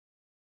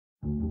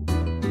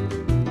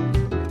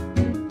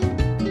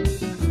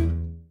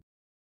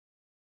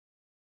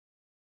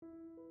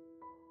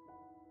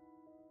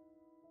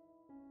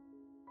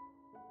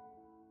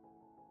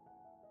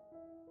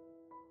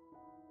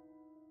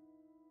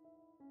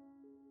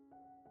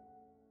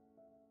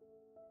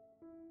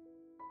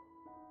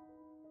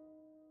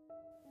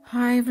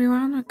Hi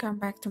everyone, welcome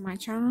back to my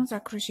channel, The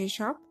Crochet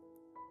Shop.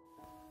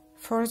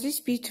 For this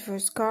beautiful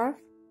scarf,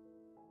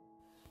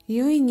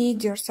 you will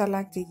need your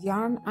selected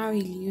yarn. I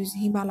will use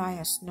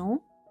Himalaya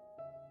Snow,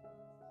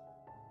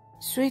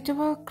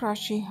 suitable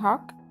crochet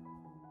hook,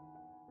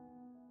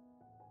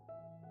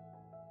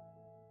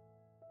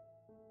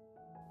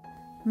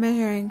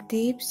 measuring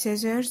tape,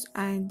 scissors,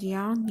 and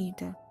yarn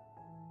needle.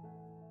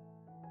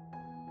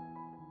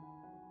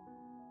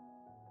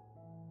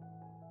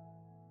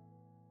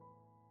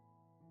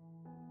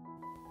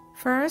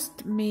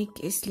 First,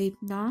 make a slip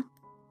knot,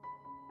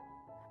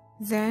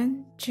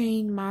 then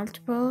chain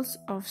multiples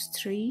of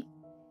 3.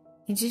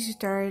 In this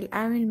tutorial,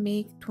 I will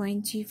make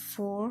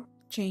 24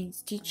 chain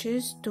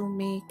stitches to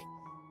make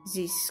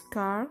this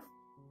scarf.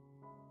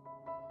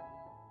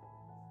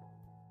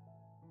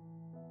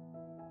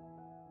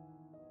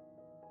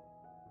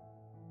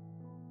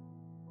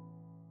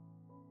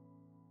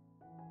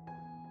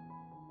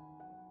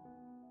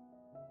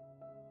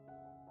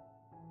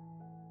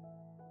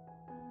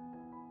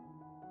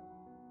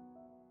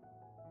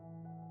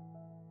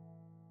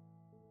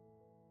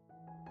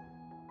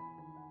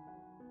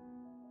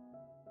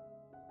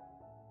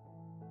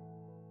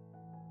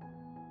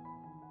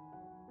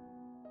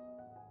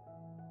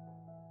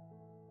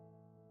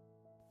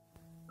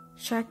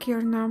 Check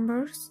your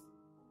numbers,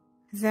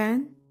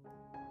 then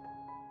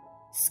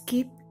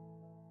skip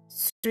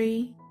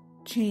 3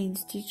 chain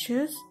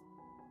stitches.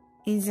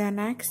 In the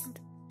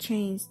next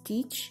chain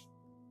stitch,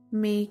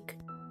 make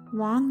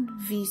 1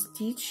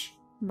 V-stitch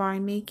by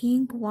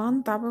making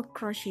 1 double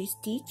crochet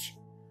stitch,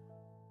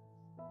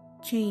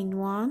 chain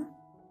 1,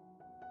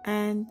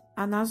 and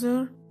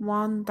another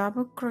 1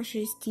 double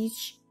crochet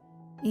stitch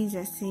in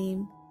the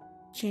same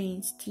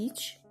chain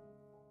stitch.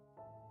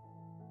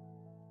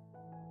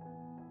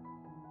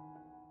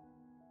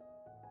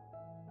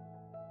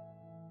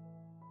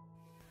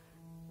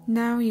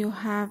 Now you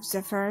have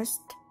the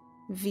first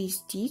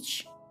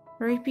V-stitch.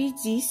 Repeat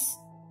this.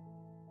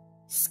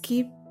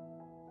 Skip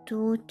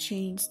 2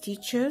 chain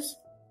stitches.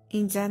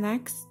 In the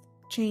next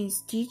chain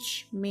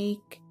stitch,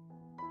 make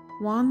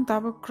 1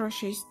 double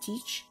crochet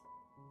stitch,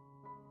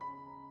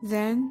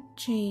 then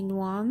chain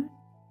 1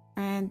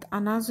 and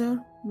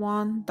another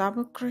 1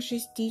 double crochet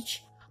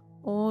stitch,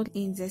 all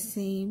in the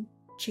same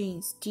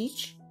chain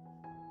stitch.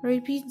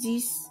 Repeat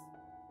this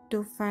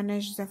to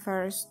finish the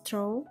first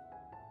row.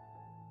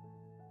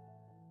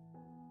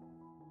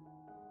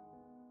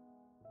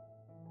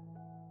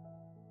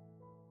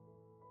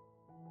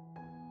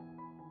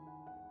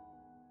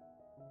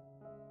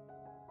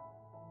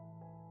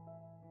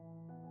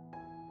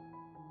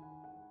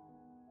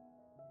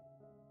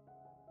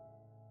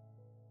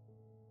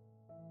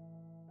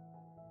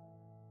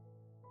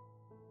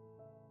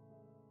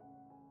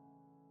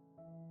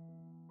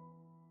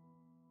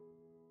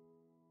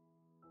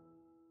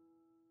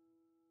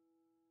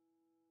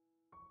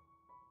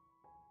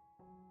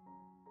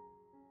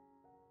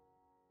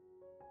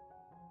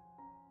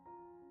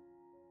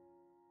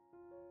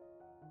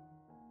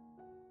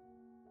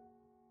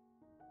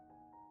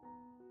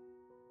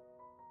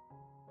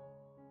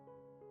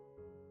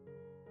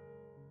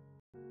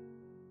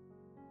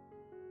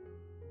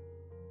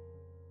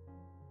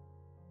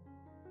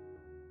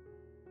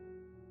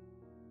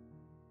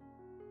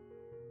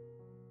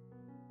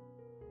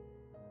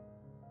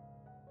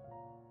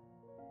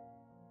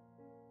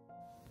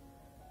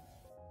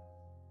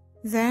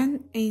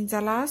 Then in the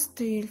last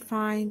you'll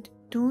find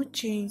 2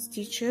 chain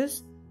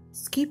stitches.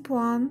 Skip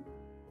 1.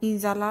 In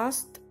the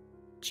last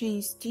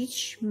chain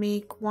stitch,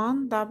 make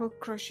 1 double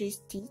crochet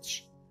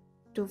stitch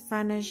to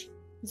finish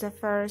the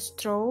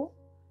first row.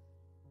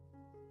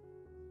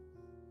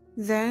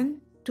 Then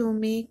to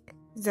make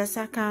the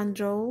second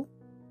row,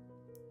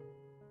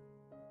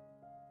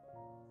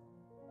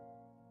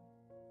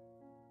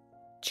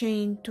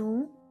 chain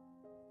 2.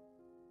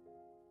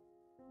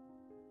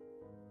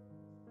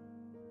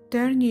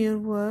 Turn your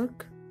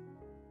work.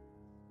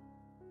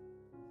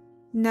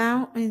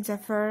 Now in the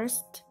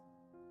first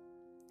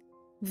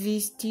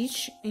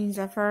V-stitch, in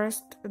the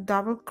first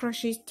double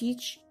crochet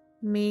stitch,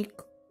 make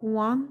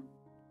 1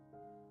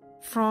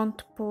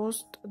 front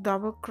post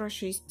double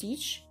crochet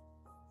stitch,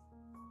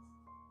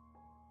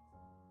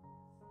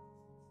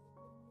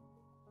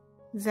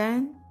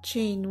 then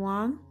chain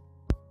 1,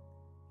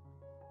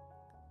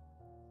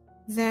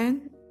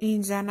 then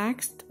in the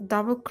next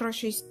double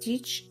crochet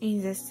stitch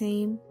in the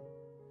same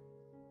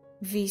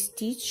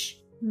V-stitch,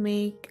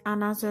 make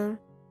another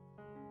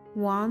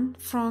 1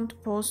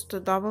 front post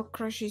double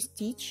crochet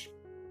stitch.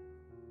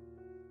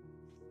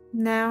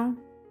 Now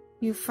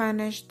you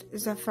finished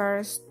the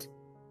first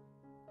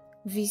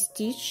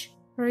V-stitch.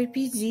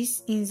 Repeat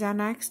this in the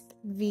next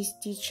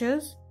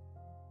V-stitches.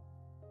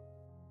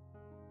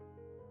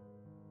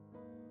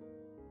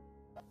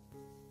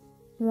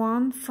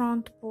 One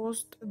front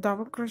post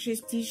double crochet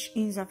stitch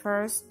in the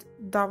first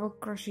double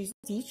crochet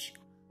stitch,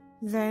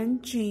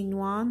 then chain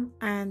 1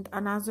 and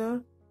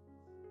another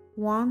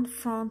 1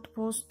 front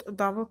post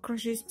double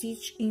crochet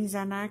stitch in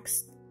the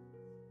next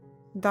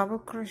double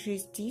crochet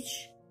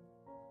stitch.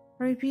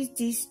 Repeat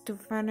this to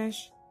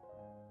finish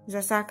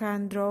the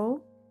second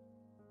row.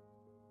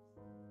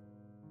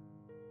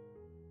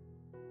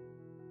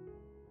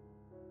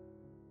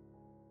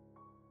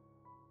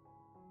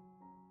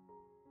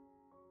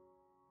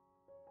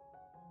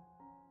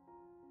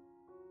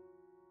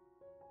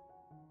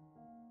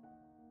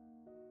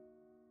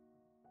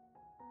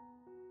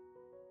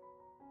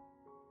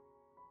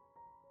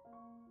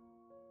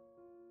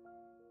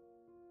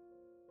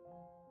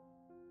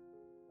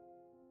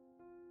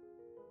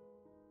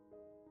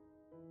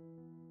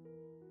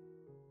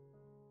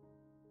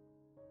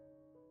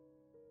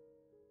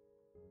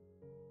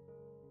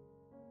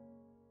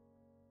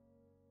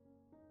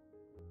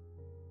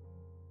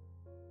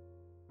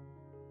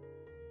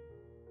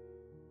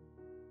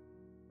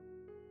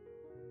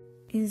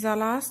 In the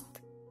last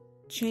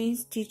chain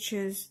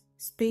stitches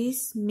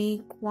space,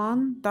 make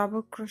 1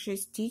 double crochet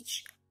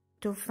stitch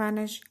to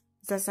finish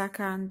the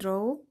second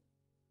row.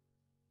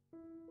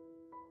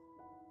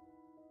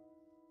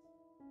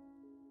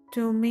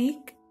 To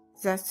make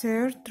the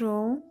third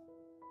row,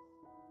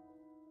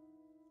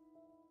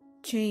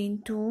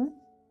 chain 2,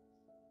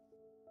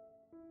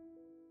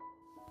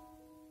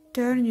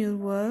 turn your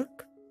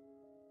work,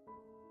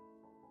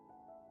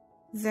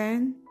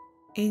 then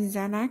in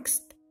the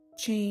next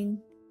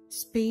chain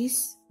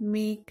space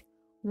make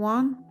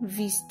 1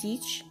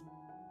 V-stitch,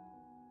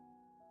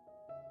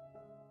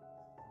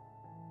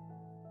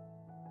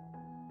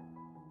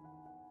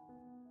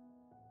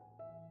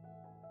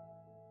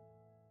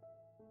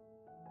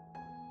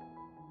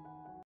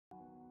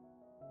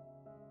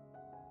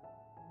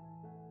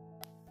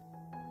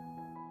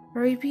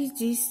 repeat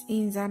this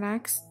in the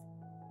next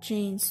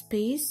chain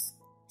space,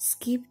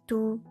 skip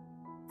 2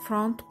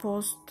 front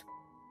post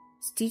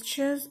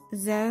stitches,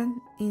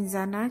 then in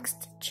the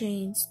next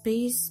chain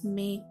space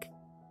make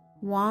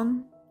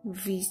 1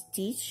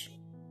 V-stitch,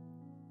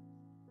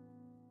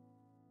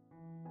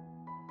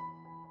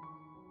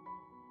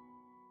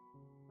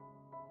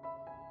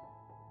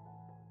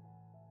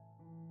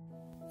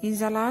 in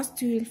the last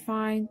you will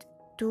find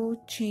 2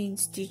 chain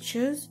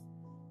stitches.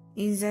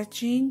 In the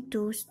chain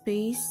 2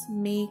 space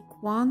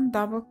make 1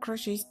 double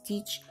crochet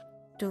stitch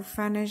to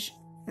finish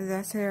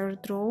the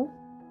third row.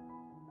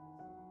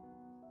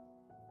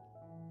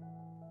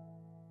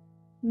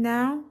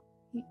 Now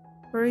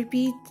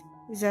repeat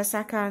the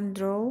second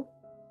row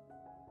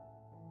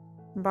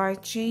by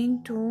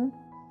chain 2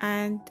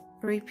 and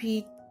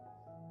repeat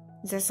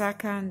the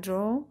second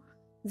row.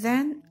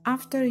 Then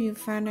after you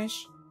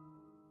finish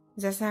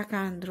the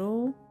second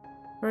row,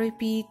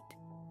 repeat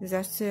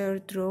the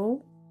third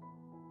row,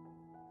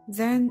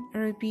 then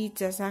repeat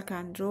the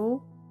second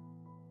row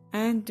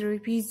and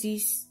repeat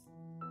this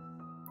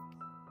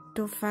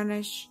to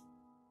finish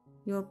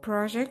your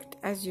project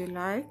as you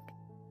like.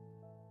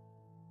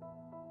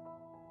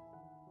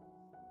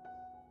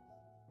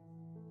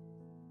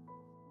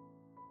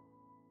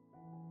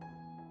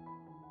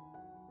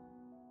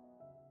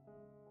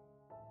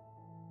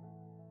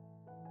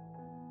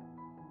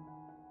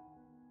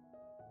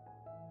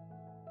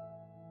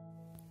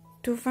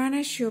 To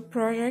finish your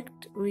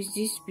project with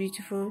this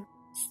beautiful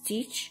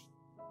stitch,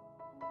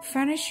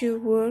 finish your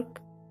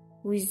work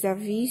with the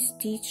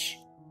V-stitch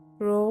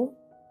row,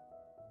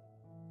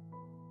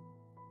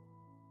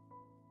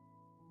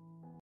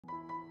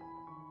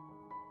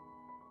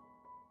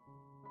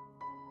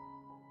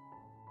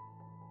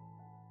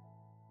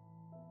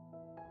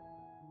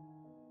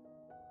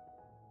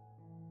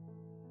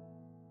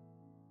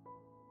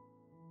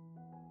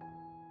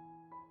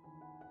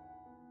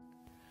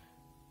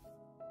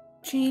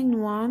 chain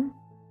 1,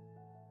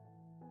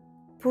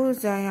 pull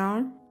the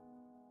yarn,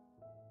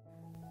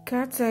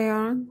 cut the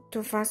yarn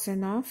to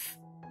fasten off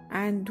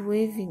and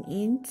weave in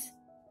ends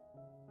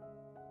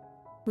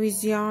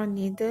with yarn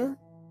needle.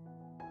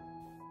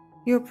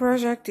 Your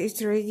project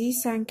is ready.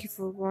 Thank you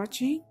for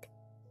watching.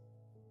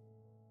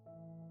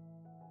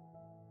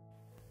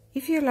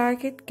 If you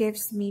like it, give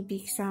me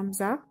big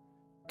thumbs up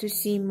to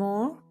see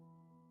more.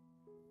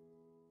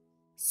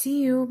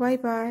 See you. Bye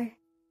bye.